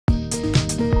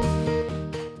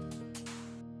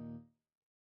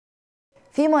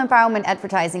Female empowerment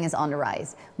advertising is on the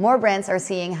rise. More brands are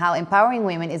seeing how empowering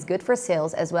women is good for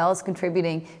sales as well as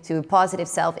contributing to a positive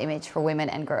self-image for women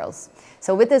and girls.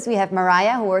 So with us we have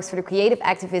Mariah, who works for the creative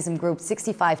activism group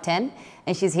 6510,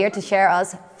 and she's here to share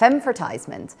us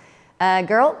Femvertising.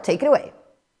 Girl, take it away.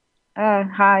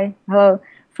 Hi, hello.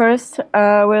 First,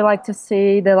 we like to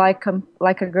see the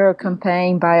Like a Girl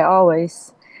campaign by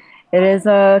Always. It is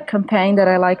a campaign that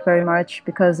I like very much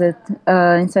because it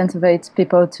incentivizes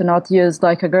people to not use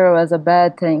like a girl as a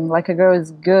bad thing. Like a girl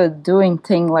is good. Doing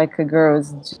thing like a girl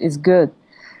is good.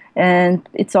 And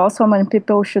it's also when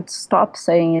people should stop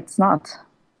saying it's not.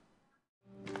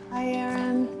 Hi,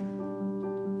 Erin.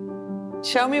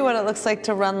 Show me what it looks like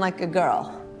to run like a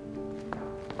girl.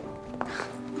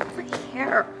 My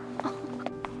hair.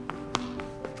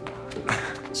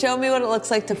 Show me what it looks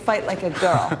like to fight like a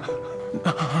girl.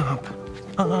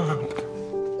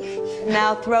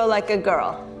 Now throw like a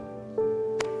girl.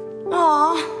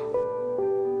 Aw.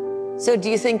 So do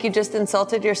you think you just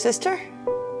insulted your sister?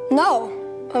 No.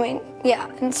 I mean, yeah,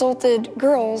 insulted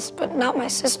girls, but not my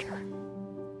sister.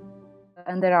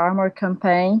 Under Armour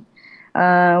campaign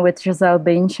with Gisele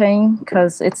Bündchen,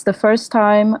 because it's the first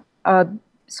time a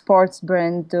sports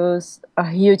brand does a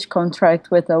huge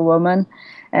contract with a woman,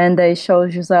 and they show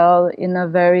Gisele in a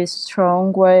very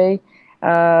strong way.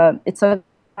 It's a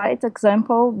slight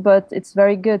example, but it's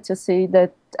very good to see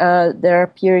that there are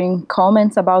appearing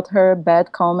comments about her,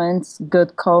 bad comments,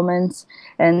 good comments,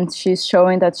 and she's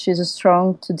showing that she's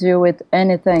strong to deal with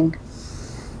anything.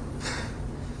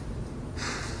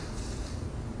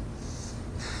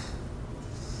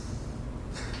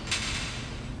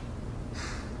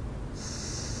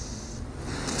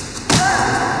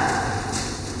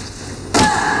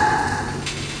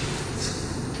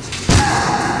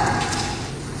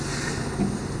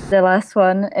 The last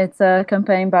one, it's a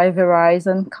campaign by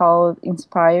Verizon called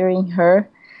Inspiring Her.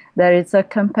 That is a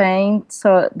campaign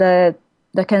so that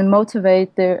can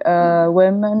motivate the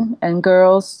women and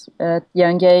girls at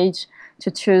young age to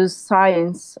choose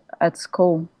science at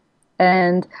school.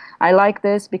 And I like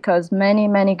this because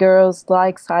many girls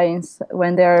like science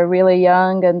when they're really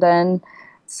young, and then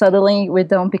suddenly we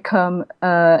don't become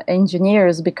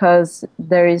engineers because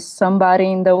there is somebody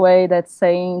in the way that's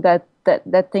saying that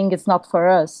thing is not for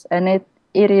us, and it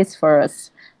is for us.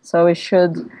 So we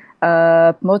should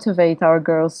motivate our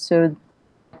girls to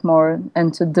more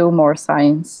and to do more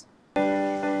science.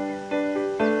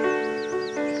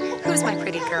 Who's my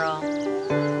pretty girl?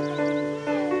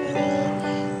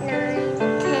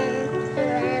 9, 10,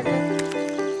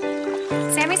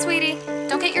 11. Sammy, sweetie,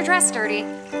 don't get your dress dirty.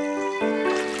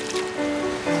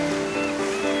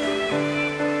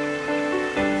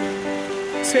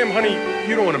 Sam, honey,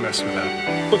 you don't want to mess with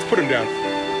that. Let's put him down.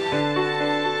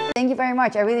 Thank you very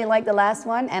much. I really like the last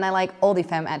one, and I like all the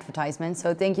femme advertisements,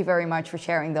 so thank you very much for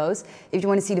sharing those. If you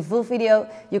want to see the full video,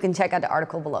 you can check out the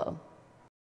article below.